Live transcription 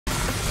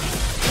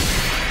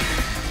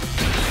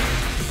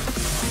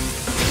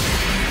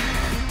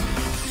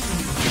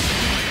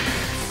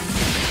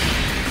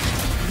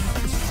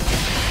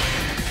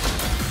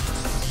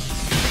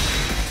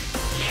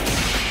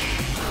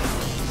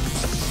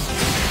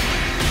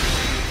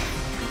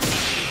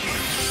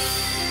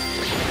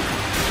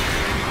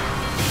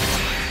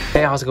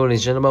Hey, how's it going,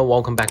 ladies and gentlemen?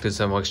 Welcome back to the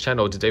Zethythonix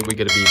channel. Today we're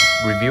going to be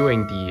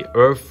reviewing the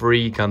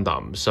Earthree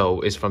Gundam.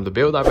 So it's from the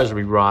Build Divers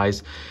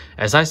Rise.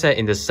 As I said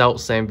in the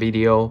self-same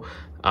video,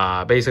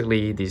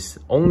 basically this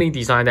only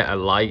design that I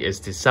like is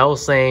the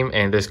self-same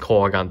and this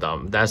Core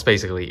Gundam. That's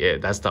basically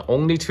it. That's the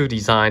only two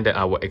design that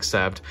I will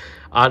accept.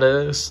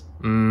 Others,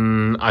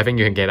 I think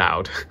you can get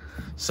out.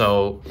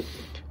 So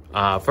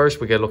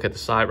first we can look at the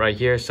side right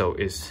here. So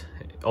it's,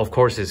 of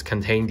course, it's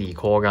contain the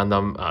Core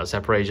Gundam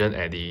separation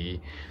and the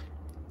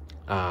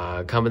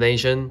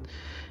combination,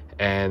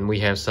 and we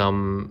have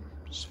some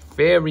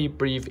very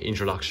brief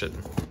introduction.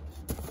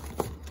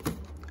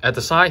 At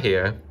the side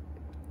here,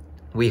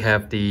 we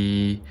have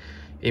the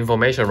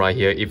information right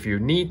here. If you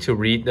need to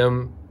read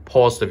them,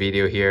 pause the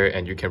video here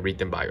and you can read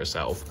them by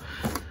yourself.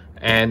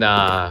 And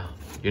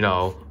you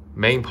know,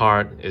 main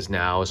part is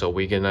now, so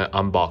we're gonna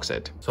unbox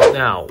it. So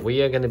now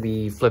we are gonna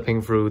be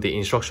flipping through the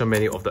instruction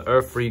manual of the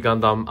Earthree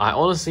Gundam. I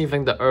honestly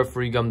think the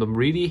Earthree Gundam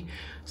really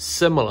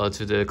similar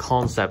to the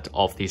concept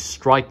of the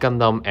Strike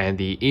Gundam and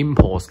the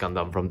Impulse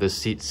Gundam from this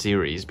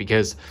series,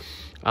 because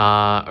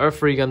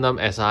Earthree Gundam,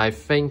 as I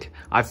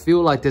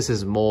feel like this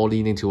is more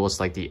leaning towards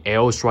like the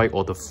Air Strike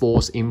or the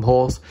Force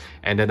Impulse,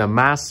 and then the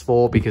Mass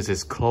 4, because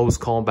it's close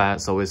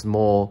combat, so it's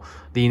more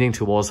leaning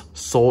towards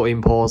Sword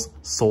Impulse,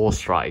 Sword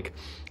Strike.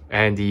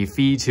 And the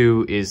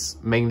V2 is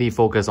mainly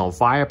focused on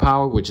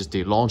firepower, which is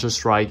the launcher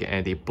strike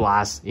and the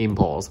blast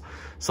impulse.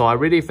 So I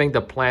really think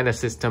the planet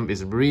system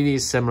is really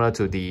similar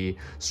to the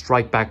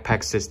strike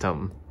backpack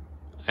system.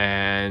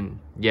 And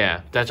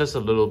yeah, that's just a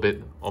little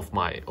bit of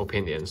my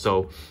opinion.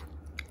 So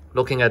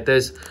looking at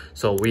this,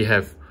 so we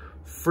have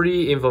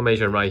three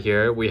information right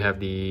here. We have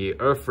the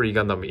Earthree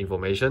Gundam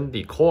information,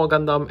 the Core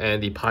Gundam,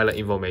 and the pilot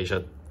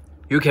information.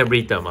 You can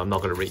read them, I'm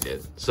not gonna read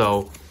it.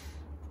 So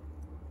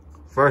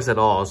first at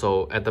all,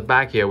 so at the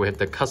back here, we have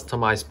the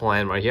customized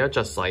plan right here,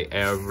 just like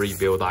every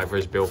Build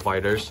Divers Build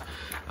Fighters.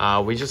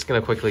 We're just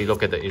gonna quickly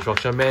look at the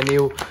instruction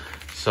menu.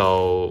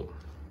 So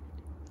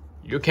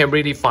you can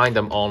really find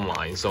them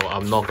online, so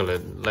I'm not gonna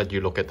let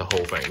you look at the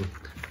whole thing.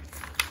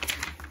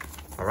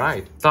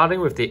 Alright, starting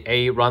with the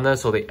A runner.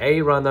 So the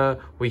A runner,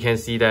 we can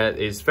see that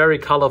it's very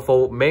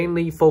colorful,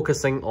 mainly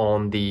focusing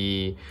on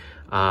the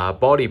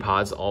body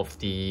parts of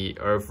the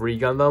Earthree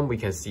Gundam. We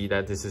can see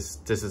that this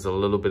is a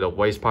little bit of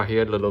waist part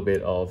here, a little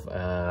bit of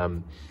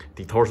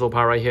the torso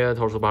part right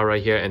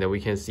here, and then we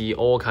can see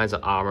all kinds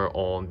of armor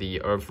on the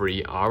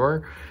Earthree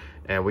armor.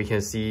 And we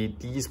can see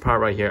these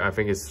part right here, I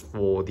think is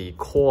for the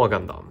Core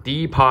Gundam.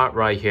 The part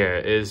right here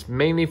is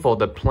mainly for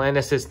the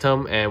planet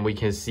system, and we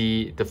can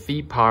see the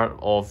feet part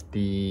of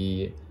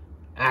the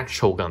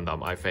actual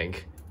Gundam, I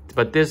think.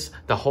 But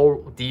the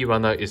whole D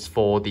runner is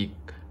for the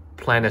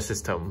planet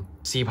system.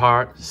 C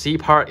part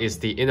is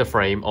the inner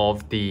frame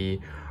of the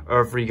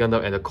Earthree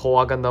Gundam and the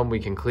Core Gundam. We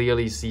can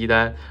clearly see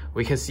that.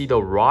 We can see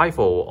the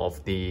rifle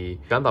of the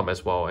Gundam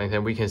as well, and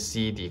then we can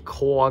see the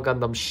Core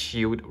Gundam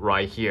shield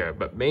right here.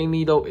 But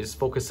mainly though, it's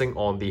focusing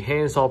on the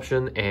hands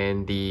option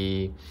and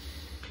the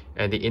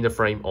inner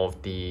frame of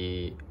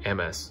the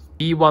MS.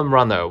 E1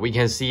 runner, we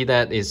can see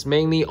that it's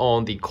mainly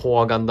on the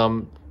Core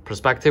Gundam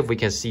perspective. We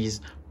can see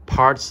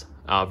parts,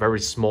 very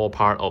small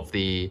part of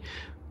the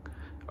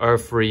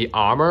Earthree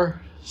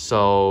armor.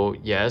 So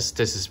yes,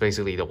 this is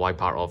basically the white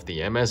part of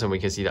the MS, and we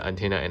can see the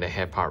antenna and the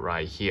head part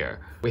right here.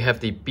 We have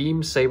the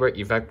beam saber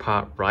effect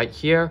part right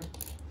here.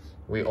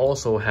 We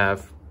also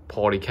have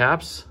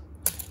polycaps,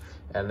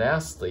 and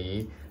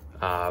lastly,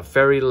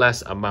 very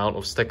less amount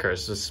of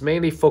stickers. It's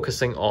mainly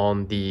focusing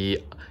on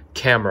the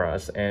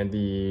cameras and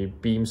the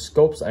beam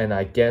scopes, and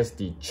I guess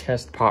the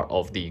chest part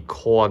of the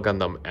Core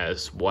Gundam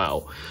as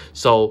well.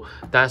 So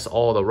that's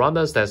all the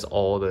runners, that's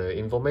all the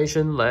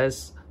information.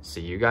 Let's see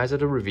you guys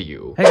at the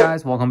review. Hey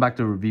guys, welcome back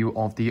to the review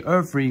of the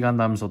Earthree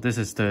Gundam. So this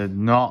is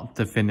not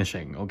the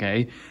finishing,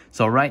 okay?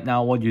 So right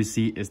now what you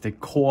see is the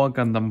Core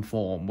Gundam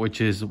form, which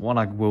is what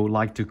I would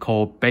like to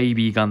call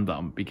baby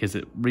Gundam, because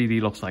it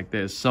really looks like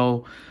this.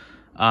 So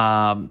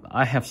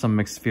I have some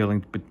mixed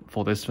feelings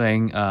for this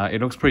thing.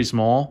 It looks pretty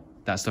small,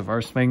 that's the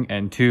first thing,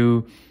 and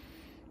two,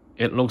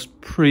 it looks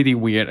pretty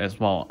weird as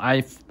well.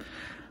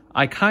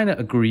 I kind of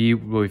agree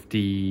with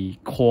the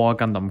Core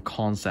Gundam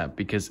concept,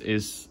 because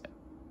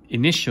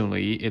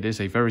initially, it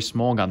is a very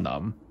small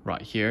Gundam.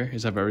 Right here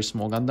is a very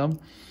small Gundam.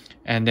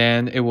 And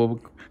then it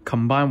will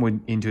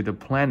combine into the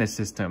planet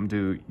system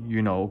to,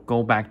 you know,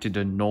 go back to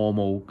the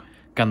normal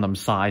Gundam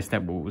size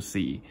that we will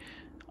see.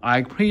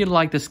 I pretty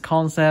like this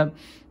concept,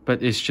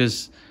 but it's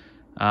just,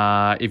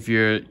 if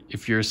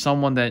you're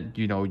someone that,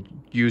 you know,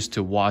 used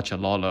to watch a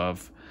lot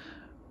of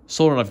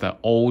sort of the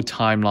old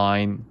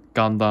timeline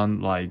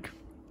Gundam, like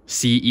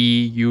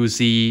CE,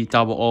 UZ,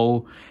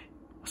 00,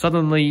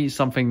 suddenly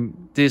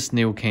something this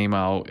new came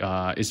out,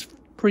 it's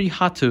pretty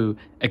hard to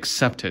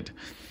accept it.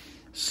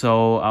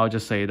 So I'll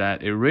just say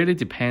that it really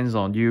depends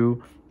on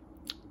you.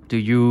 Do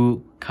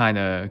you kind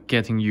of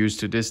getting used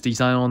to this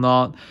design or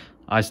not?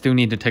 I still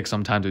need to take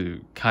some time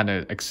to kind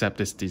of accept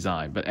this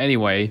design. But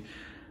anyway,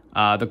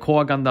 the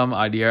Core Gundam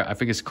idea, I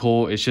think it's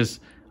cool. It's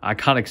just I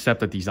can't accept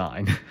the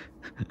design.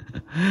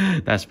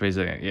 That's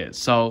basically it.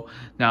 So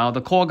now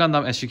the Core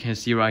Gundam, as you can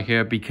see right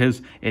here,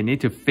 because it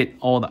needs to fit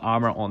all the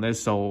armor on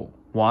this, so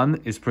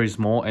one, is pretty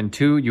small, and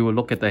two, you will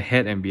look at the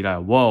head and be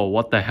like, whoa,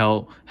 what the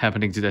hell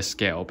happening to the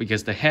scale?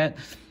 Because the head,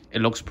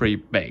 it looks pretty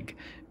big.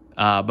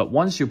 But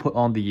once you put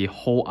on the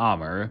whole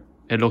armor,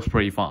 it looks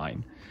pretty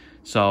fine.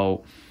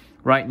 So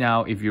right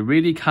now, if you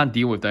really can't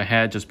deal with the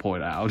head, just pull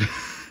it out.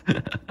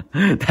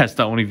 That's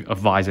the only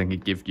advice I can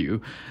give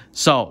you.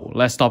 So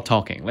let's stop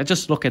talking. Let's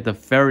just look at the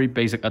very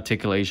basic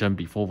articulation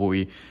before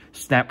we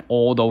snap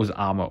all those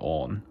armor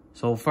on.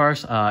 So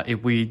first,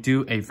 if we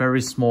do a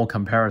very small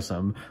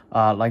comparison,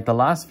 like the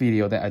last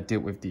video that I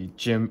did with the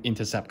Gym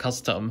Intercept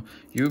Custom,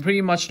 you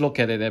pretty much look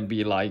at it and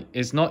be like,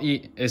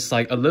 it's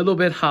like a little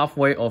bit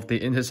halfway of the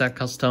Intercept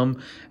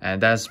Custom,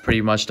 and that's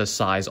pretty much the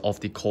size of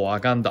the Core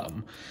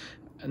Gundam.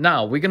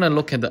 Now, we're gonna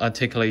look at the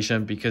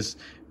articulation because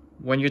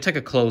when you take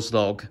a close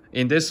look,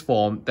 in this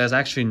form, there's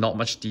actually not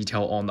much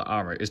detail on the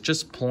armor. It's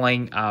just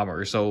plain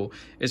armor. So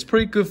it's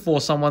pretty good for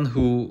someone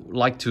who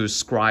like to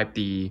scribe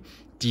the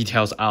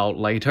details out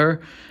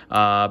later.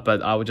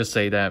 But I would just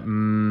say that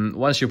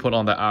once you put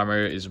on the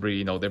armor, it's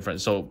really no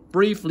different. So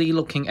briefly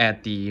looking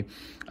at the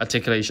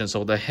articulation.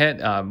 So the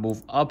head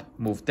move up,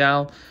 move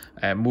down,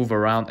 and move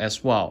around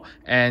as well.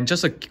 And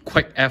just a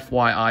quick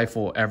FYI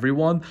for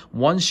everyone,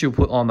 once you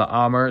put on the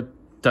armor,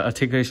 the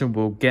articulation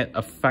will get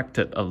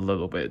affected a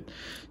little bit.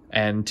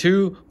 And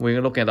two, we're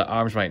gonna look at the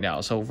arms right now.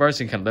 So first,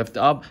 you can lift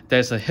up.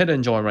 There's a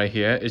hidden joint right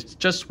here. It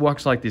just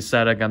works like the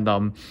Saber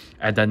Gundam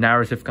and the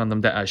narrative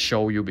Gundam that I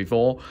showed you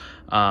before.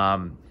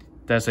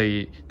 There's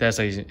a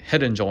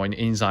hidden joint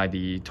inside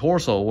the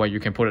torso where you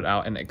can put it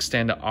out and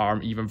extend the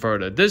arm even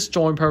further. This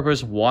joint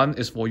purpose, one,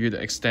 is for you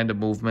to extend the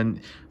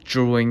movement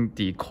during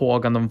the Core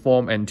Gundam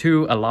form, and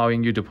two,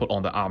 allowing you to put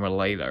on the armor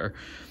later.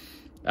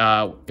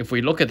 If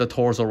we look at the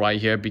torso right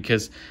here,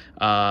 because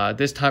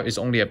this time is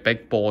only a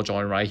big ball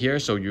joint right here,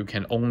 so you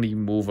can only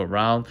move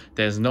around.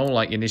 There's no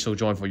like initial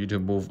joint for you to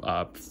move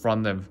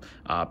front and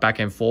back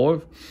and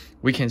forth.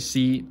 We can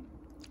see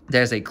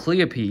there's a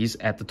clear piece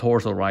at the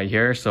torso right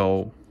here,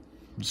 so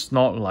it's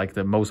not like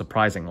the most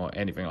surprising or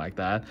anything like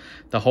that.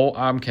 The whole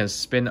arm can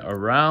spin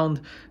around.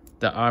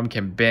 The arm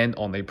can bend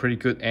on a pretty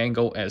good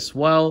angle as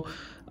well.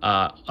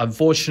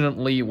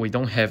 Unfortunately, we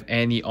don't have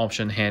any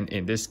option hand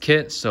in this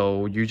kit,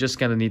 so you're just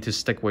gonna need to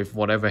stick with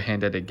whatever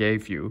hand that they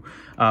gave you.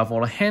 For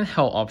the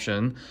handheld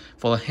option,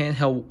 for the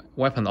handheld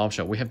weapon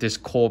option, we have this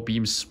core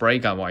beam spray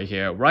gun right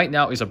here. Right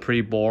now, it's a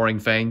pretty boring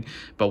thing,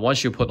 but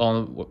once you put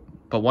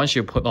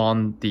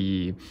on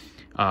the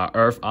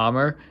Earth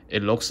armor, it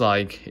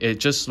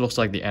just looks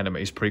like the anime.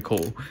 It's pretty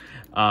cool.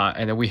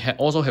 And then we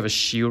also have a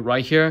shield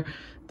right here.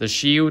 The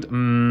shield,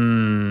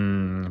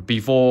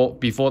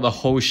 before the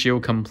whole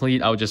shield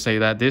complete, I would just say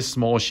that this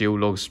small shield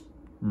looks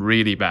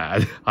really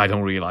bad. I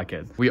don't really like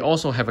it. We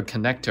also have a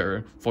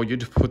connector for you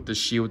to put the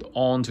shield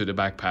onto the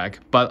backpack,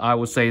 but I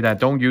would say that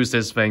don't use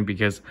this thing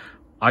because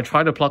I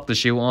tried to plug the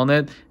shield on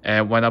it,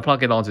 and when I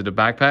plug it onto the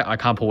backpack, I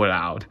can't pull it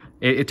out.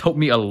 It took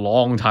me a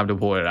long time to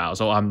pull it out,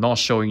 so I'm not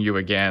showing you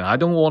again. I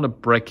don't want to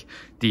break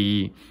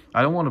the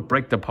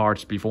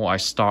parts before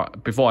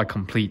I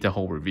complete the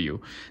whole review.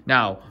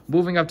 Now,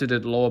 moving up to the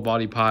lower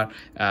body part,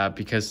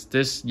 because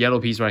this yellow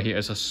piece right here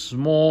is a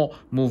small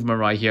movement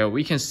right here.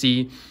 We can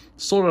see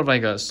sort of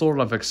like a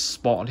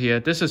spot here.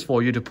 This is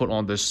for you to put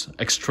on this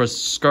extra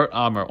skirt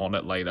armor on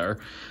it later,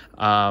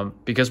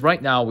 because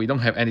right now we don't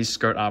have any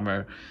skirt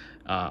armor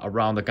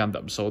around the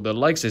Gundam, so the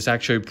legs is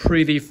actually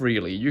pretty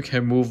freely. You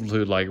can move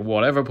to like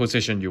whatever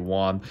position you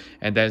want,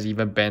 and there's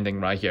even bending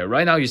right here.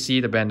 Right now you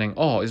see the bending,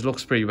 oh, it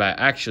looks pretty bad.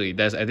 Actually,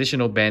 there's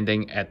additional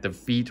bending at the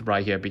feet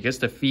right here, because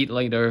the feet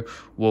later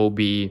will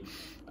be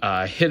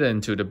hidden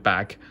to the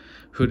back,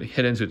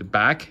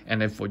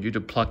 and then for you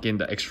to plug in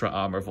the extra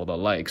armor for the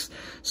legs.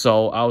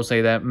 So I would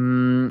say that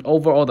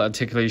overall the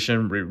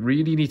articulation, we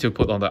really need to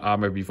put on the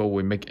armor before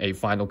we make a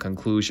final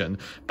conclusion.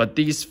 But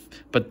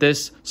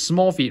this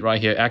small feet right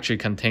here actually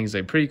contains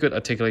a pretty good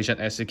articulation,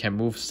 as it can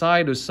move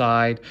side to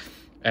side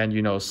and,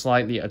 you know,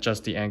 slightly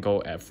adjust the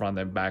angle at front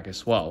and back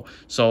as well.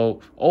 So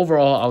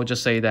overall, I would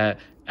just say that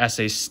as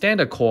a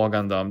standard Core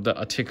Gundam, the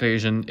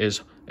articulation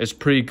is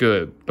pretty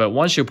good. But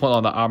once you put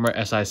on the armor,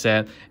 as I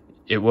said,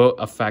 it will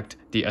affect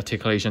the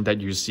articulation that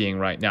you're seeing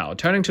right now.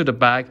 Turning to the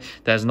back,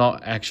 there's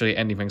not actually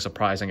anything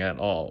surprising at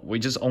all. We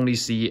just only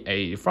see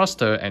a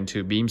thruster and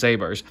two beam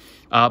sabers.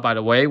 By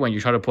the way, when you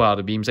try to pull out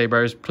the beam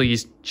sabers,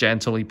 please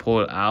gently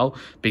pull it out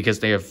because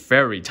they are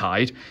very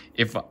tight.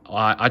 If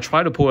I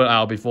try to pull it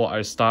out before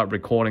I start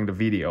recording the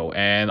video,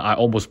 and I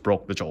almost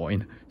broke the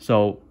joint.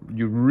 So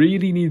you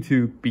really need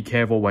to be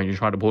careful when you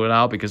try to pull it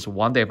out, because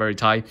one, they're very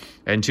tight,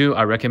 and two,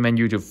 I recommend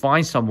you to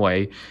find some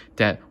way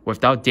that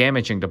without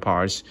damaging the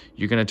parts,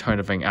 you're gonna turn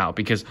the thing out.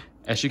 because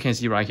as you can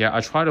see right here,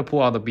 I try to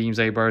pull out the beam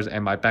sabers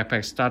and my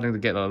backpack's starting to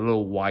get a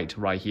little white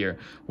right here,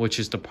 which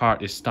is the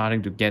part is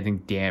starting to getting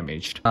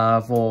damaged.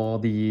 For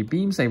the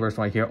beam sabers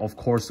right here, of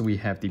course, we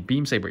have the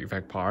beam saber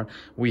effect part.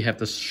 We have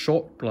the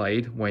short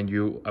blade when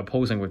you are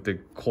posing with the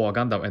Core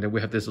Gundam, and then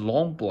we have this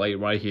long blade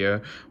right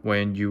here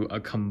when you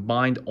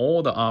combined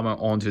all the armor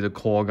onto the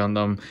Core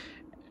Gundam.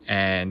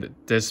 And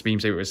this beam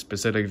saber is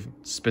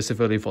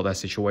specifically for that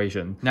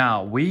situation.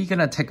 Now, we're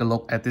gonna take a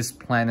look at this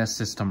planet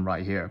system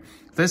right here.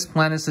 This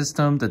planet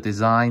system, the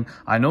design,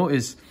 I know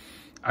it's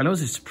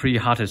pretty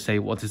hard to say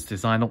what this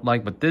design look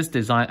like, but this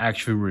design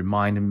actually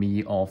reminded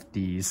me of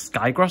the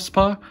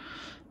Skygrasper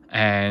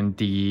and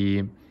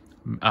the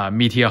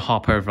Meteor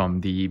Hopper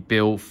from the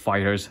Build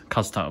Fighters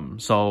Custom.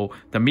 So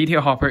the Meteor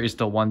Hopper is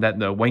the one that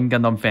the Wing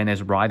Gundam fan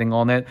is riding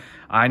on it.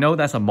 I know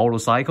that's a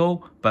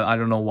motorcycle, but I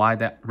don't know why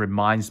that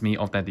reminds me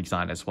of that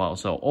design as well.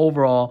 So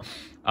overall,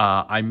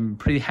 I'm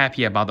pretty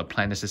happy about the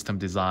planet system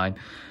design.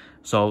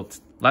 So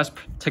let's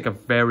take a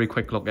very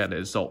quick look at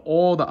it. So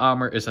all the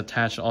armor is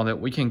attached on it.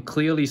 We can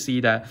clearly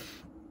see that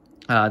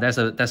there's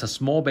a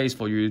small base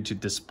for you to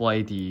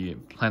display the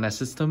planet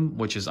system,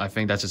 which is, I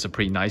think that's just a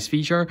pretty nice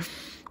feature.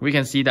 We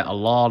can see that a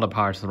lot of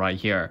parts right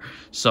here.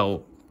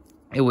 So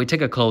if we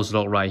take a close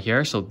look right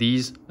here, so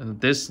this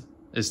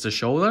is the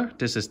shoulder,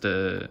 this is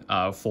the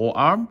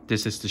forearm,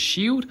 this is the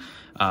shield,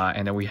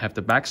 and then we have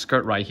the back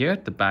skirt right here,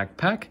 the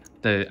backpack,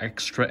 the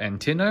extra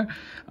antenna,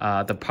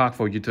 the part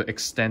for you to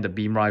extend the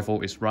beam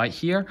rifle is right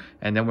here.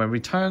 And then when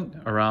we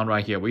turn around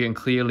right here, we can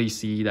clearly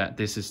see that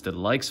this is the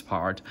legs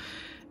part.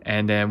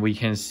 And then we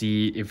can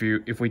see,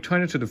 if we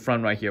turn it to the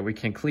front right here, we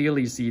can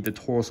clearly see the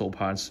torso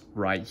parts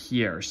right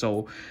here.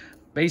 So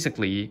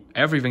basically,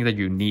 everything that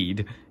you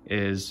need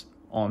is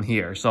on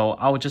here. So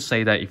I would just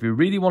say that if you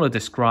really want to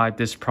describe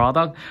this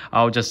product,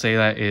 I would just say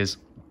that is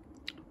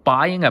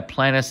buying a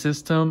planet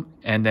system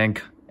and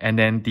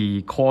then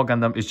the Core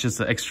Gundam is just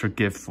an extra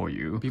gift for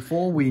you.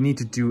 Before we need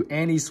to do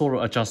any sort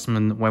of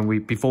adjustment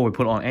before we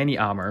put on any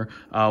armor,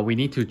 we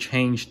need to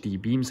change the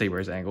beam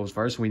sabers angles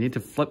first. We need to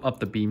flip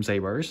up the beam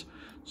sabers.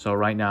 So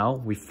right now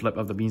we flip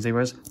up the beam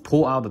sabers,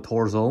 pull out the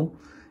torso,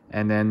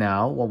 and then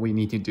now what we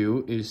need to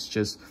do is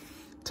just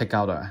take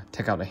out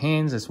the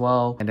hands as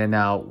well. And then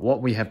now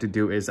what we have to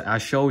do is, I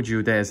showed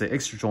you there's an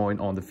extra joint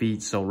on the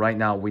feet. So right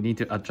now we need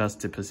to adjust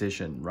the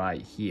position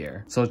right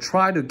here. So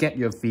try to get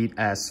your feet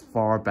as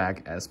far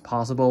back as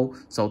possible.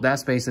 So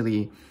that's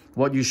basically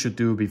what you should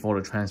do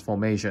before the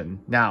transformation.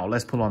 Now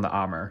let's put on the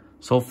armor.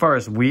 So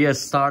first, we are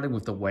starting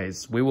with the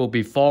weights. We will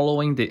be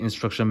following the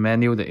instruction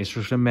manual. The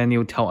instruction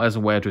manual tells us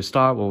where to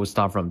start. We will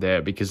start from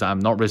there because I'm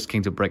not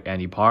risking to break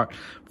any part.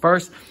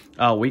 First,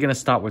 we're gonna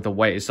start with the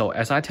weight. So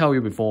as I tell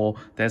you before,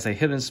 there's a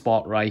hidden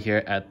spot right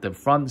here at the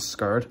front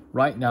skirt.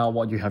 Right now,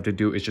 what you have to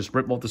do is just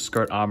rip off the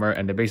skirt armor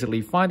and then basically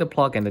find the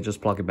plug and then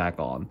just plug it back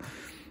on.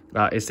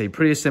 It's a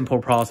pretty simple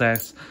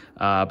process,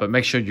 but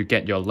make sure you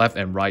get your left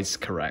and rights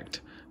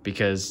correct.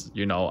 Because,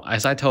 you know,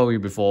 as I told you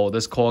before,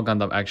 this Core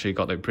Gundam actually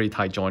got a pretty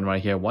tight joint right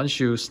here. Once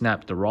you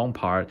snap the wrong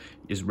part,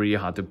 it's really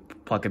hard to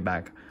plug it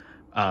back.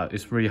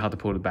 It's really hard to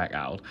pull it back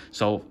out.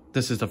 So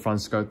this is the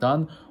front skirt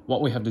done.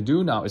 What we have to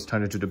do now is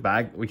turn it to the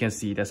back. We can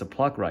see there's a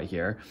plug right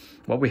here.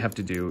 What we have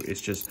to do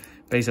is just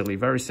basically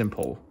very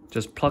simple.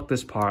 Just plug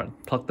this part,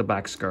 plug the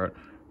back skirt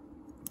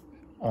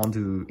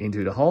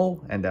into the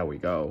hole, and there we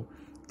go.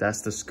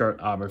 That's the skirt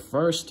armor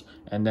first,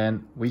 and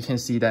then we can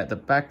see that the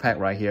backpack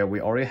right here, we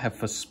already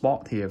have a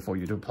spot here for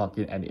you to plug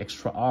in any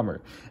extra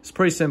armor. It's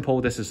pretty simple.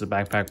 This is the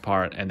backpack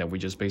part, and then we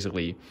just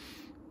basically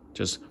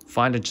just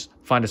find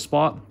a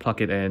spot,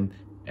 plug it in,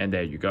 and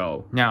there you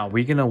go. Now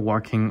we're gonna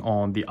working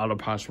on the other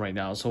parts right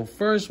now. So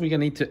first we're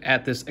gonna need to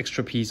add this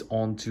extra piece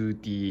onto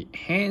the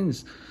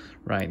hands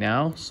right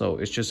now. So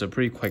it's just a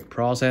pretty quick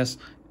process.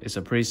 It's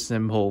a pretty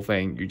simple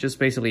thing. You just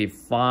basically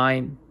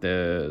find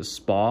the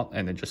spot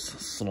and then just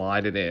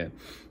slide it in.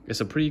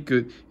 It's a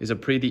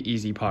pretty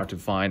easy part to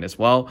find as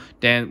well.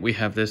 Then we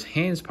have this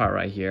hands part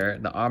right here,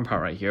 the arm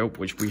part right here,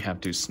 which we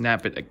have to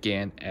snap it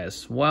again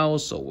as well.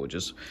 So we'll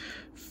just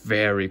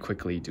very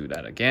quickly do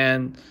that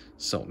again.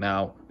 So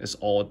now it's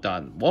all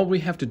done. What we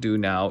have to do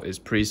now is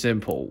pretty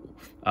simple.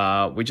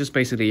 We just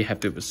basically have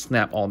to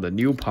snap on the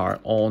new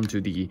part onto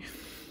the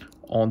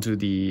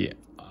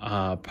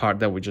part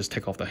that we just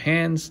take off the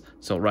hands.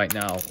 So right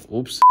now,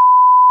 oops,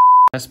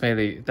 that's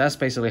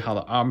basically how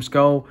the arms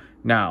go.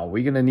 Now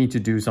we're gonna need to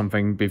do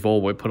something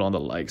before we put on the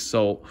legs.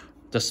 So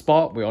the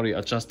spot we already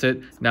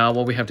adjusted. Now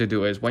what we have to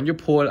do is, when you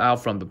pull it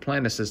out from the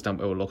planet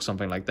system, it will look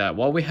something like that.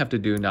 What we have to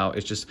do now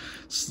is just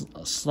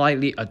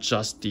slightly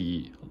adjust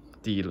the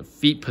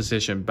feet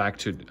position back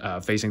to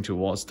facing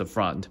towards the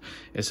front.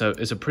 It's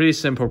a pretty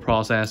simple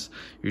process.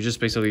 You're just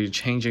basically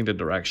changing the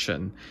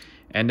direction.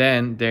 And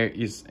then there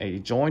is a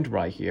joint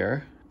right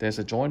here. There's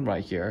a joint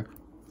right here.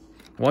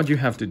 What you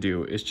have to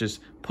do is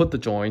just put the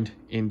joint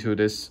into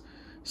this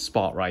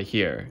spot right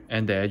here.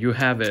 And there you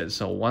have it.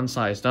 So one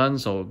side is done.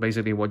 So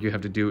basically what you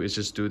have to do is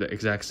just do the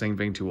exact same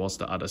thing towards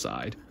the other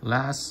side.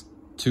 Last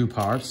two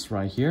parts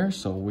right here.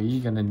 So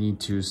we're gonna need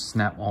to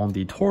snap on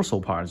the torso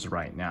parts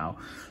right now.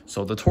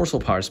 So the torso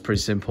part is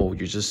pretty simple.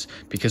 You just,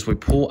 because we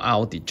pull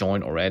out the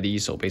joint already,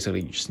 so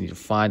basically you just need to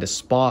find a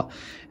spot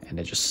and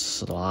then just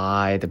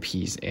slide the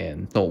piece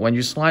in. So when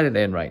you slide it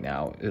in right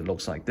now, it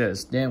looks like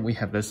this. Then we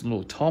have this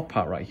little top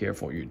part right here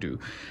for you to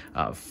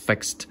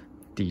fix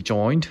the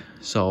joint.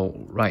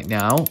 So right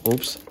now,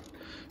 oops.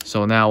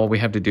 So now what we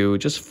have to do,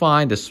 just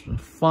find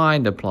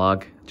the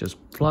plug, just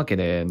plug it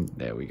in,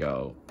 there we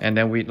go. And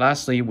then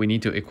lastly, we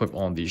need to equip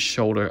on the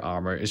shoulder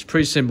armor. It's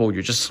pretty simple,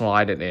 you just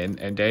slide it in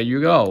and there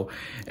you go.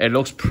 It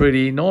looks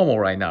pretty normal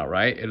right now,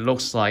 right? It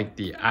looks like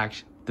the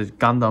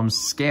Gundam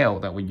scale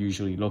that we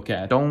usually look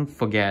at. Don't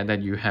forget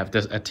that you have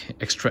this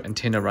extra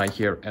antenna right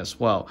here as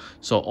well.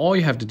 So all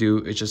you have to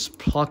do is just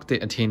plug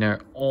the antenna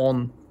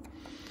on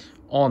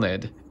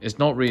it. It's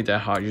not really that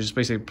hard, you just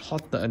basically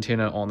plug the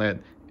antenna on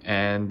it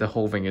and the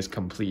whole thing is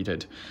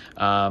completed.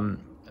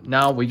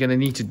 Now we're gonna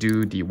need to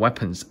do the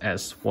weapons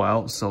as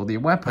well. So the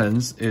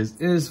weapons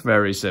is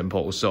very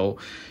simple. So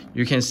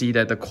you can see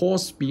that the core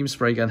beam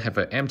spray gun have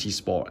an empty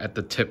spot at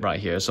the tip right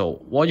here.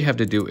 So what you have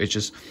to do is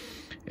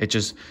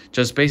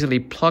just basically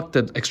plug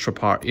the extra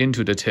part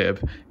into the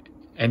tip,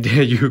 and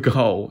there you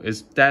go.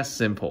 It's that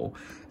simple.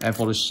 And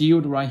for the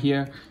shield right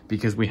here,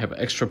 because we have an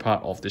extra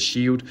part of the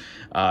shield,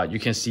 you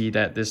can see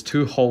that there's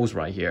two holes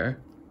right here.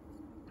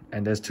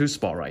 And there's two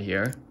spots right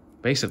here.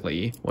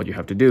 Basically, what you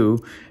have to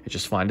do is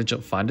just find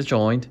the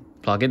joint,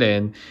 plug it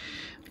in,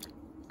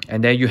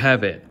 and there you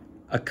have it,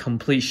 a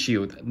complete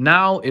shield.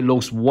 Now it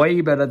looks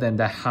way better than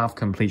that half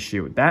complete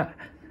shield. That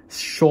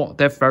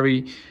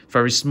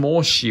very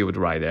small shield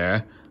right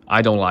there,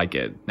 I don't like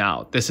it.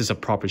 Now this is a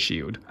proper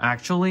shield.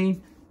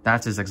 Actually,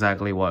 that is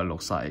exactly what it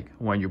looks like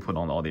when you put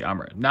on all the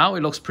armor. Now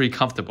it looks pretty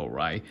comfortable,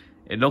 right?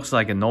 It looks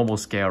like a normal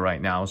scale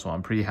right now, so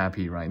I'm pretty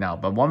happy right now.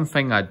 But one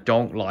thing I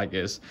don't like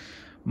is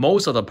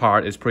most of the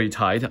part is pretty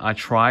tight. I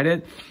tried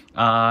it.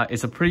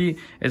 It's a pretty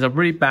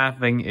bad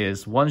thing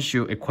is once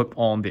you equip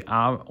on the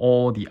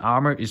all the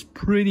armor is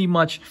pretty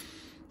much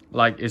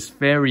like it's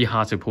very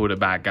hard to pull it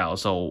back out.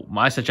 So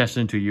my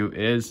suggestion to you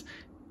is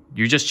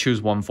you just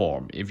choose one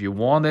form. If you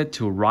want it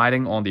to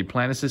riding on the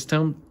planet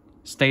system,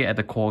 stay at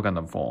the Core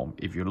Gundam form.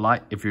 If you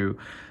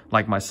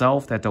like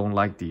myself that don't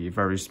like the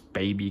very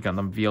baby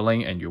Gundam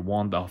feeling and you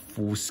want the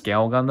full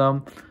scale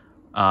Gundam,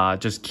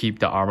 just keep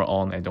the armor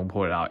on and don't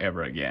pull it out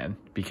ever again,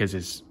 because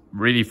it's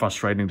really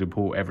frustrating to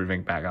pull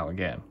everything back out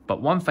again.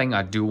 But one thing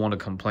I do want to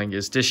complain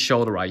is this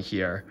shoulder right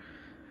here.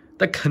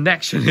 The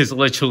connection is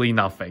literally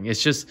nothing.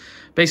 It's just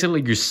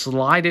basically you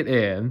slide it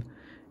in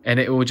and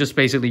it will just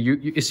basically,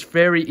 it's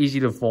very easy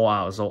to fall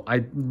out. So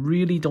I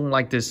really don't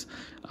like this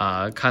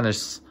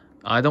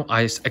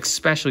I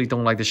especially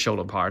don't like the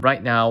shoulder part.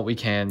 Right now, we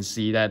can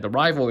see that the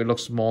rifle, it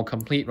looks more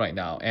complete right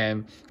now.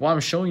 And what I'm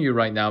showing you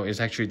right now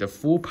is actually the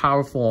full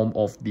power form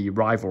of the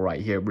rifle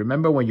right here.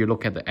 Remember when you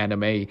look at the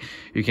anime,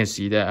 you can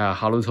see that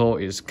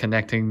Hiroto is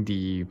connecting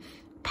the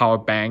power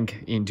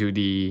bank into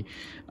the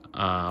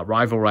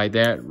rifle right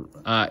there.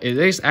 It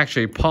is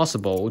actually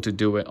possible to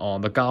do it on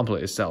the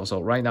gauntlet itself.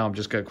 So right now I'm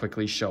just gonna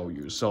quickly show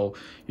you. So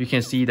you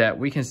can see that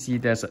we can see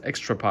there's an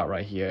extra part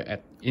right here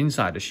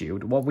inside the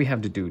shield. What we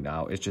have to do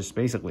now is just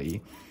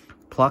basically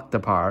plug the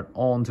part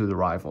onto the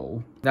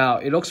rifle. Now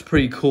it looks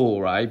pretty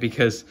cool, right?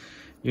 Because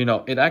you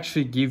know, it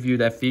actually gives you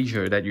that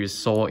feature that you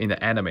saw in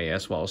the anime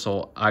as well.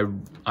 So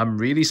I'm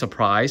really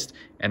surprised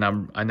and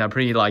I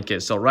pretty like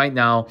it. So right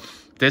now,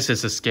 this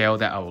is a scale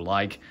that I would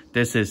like.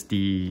 This is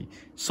the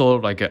sort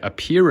of like an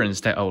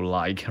appearance that I would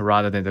like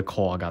rather than the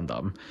Core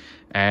Gundam.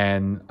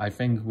 And I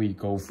think we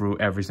go through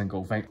every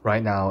single thing.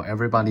 Right now,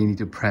 everybody need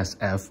to press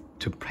F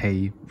to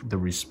pay the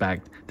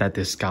respect that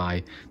this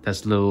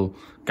little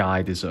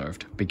guy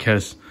deserved.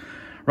 Because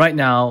right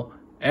now,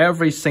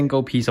 every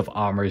single piece of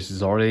armor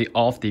is already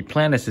off the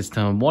planet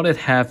system. What it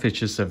has is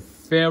just a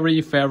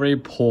very, very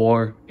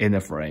poor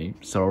inner frame.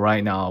 So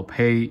right now,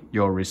 pay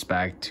your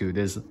respect to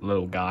this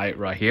little guy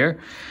right here.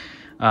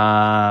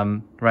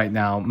 Right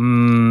now,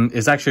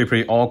 it's actually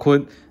pretty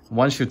awkward.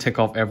 Once you take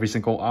off every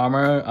single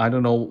armor, I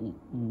don't know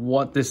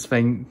what this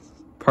thing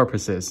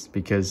purpose is,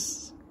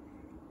 because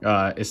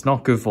it's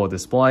not good for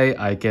display.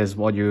 I guess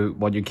what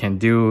you can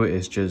do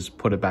is just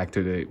put it back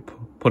to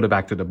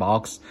the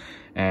box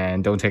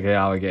and don't take it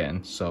out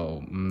again.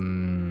 So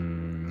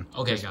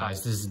okay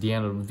guys, this is the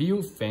end of the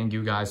review. Thank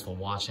you guys for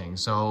watching.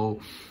 So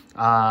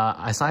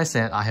as I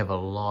said, I have a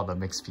lot of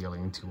mixed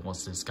feeling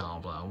towards this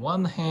Gundam. On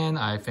one hand,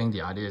 I think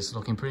the idea is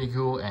looking pretty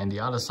cool, and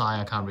the other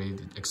side, I can't really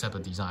accept the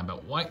design.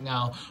 But right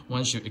now,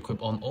 once you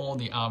equip on all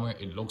the armor,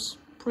 it looks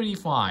pretty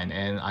fine.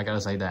 And I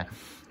gotta say that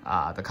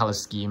the color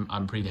scheme,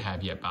 I'm pretty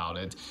happy about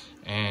it.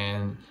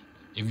 And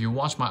if you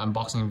watched my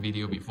unboxing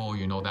video before,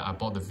 you know that I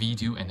bought the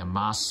V2 and the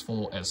Mask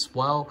 4 as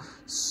well.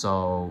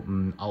 So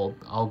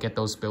I'll get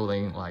those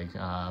building like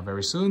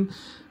very soon.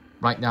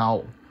 Right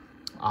now,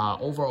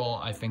 overall,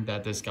 I think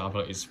that this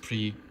Gundam is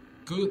pretty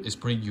good. It's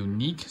pretty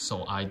unique.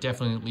 So I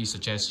definitely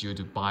suggest you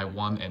to buy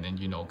one and then,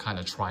 you know, kind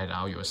of try it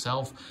out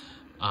yourself.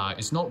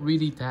 It's not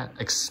really that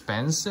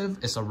expensive.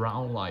 It's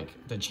around like,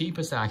 the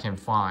cheapest that I can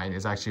find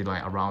is actually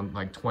like around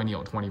like 20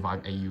 or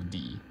 25 AUD,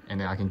 and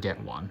then I can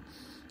get one.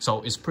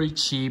 So it's pretty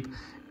cheap,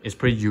 it's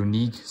pretty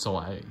unique. So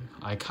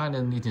I kind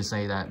of need to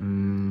say that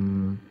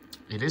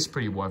it is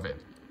pretty worth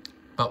it.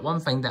 But one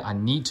thing that I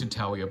need to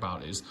tell you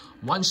about is,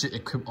 once you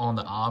equip on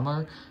the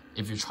armor,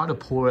 if you try to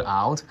pull it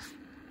out,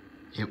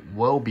 it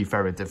will be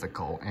very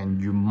difficult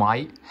and you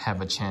might have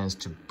a chance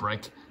to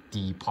break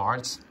the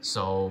parts.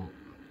 So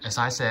as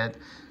I said,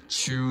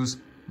 choose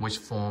which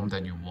form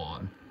that you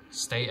want.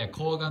 Stay at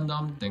Core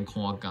Gundam, then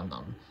Core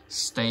Gundam.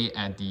 Stay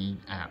at the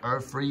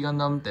Earthree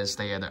Gundam, then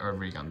stay at the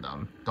Earthree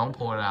Gundam. Don't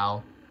pull it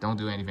out, don't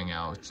do anything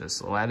else,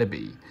 just let it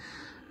be.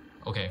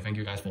 Okay, thank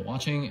you guys for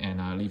watching,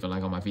 and leave a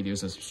like on my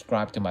videos and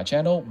subscribe to my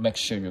channel. Make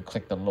sure you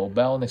click the little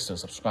bell next to the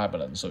subscribe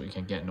button so you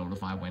can get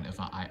notified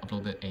whenever I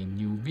uploaded a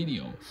new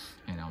video.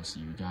 And I'll see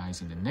you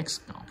guys in the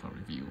next Gunpla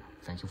review.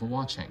 Thank you for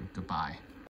watching. Goodbye.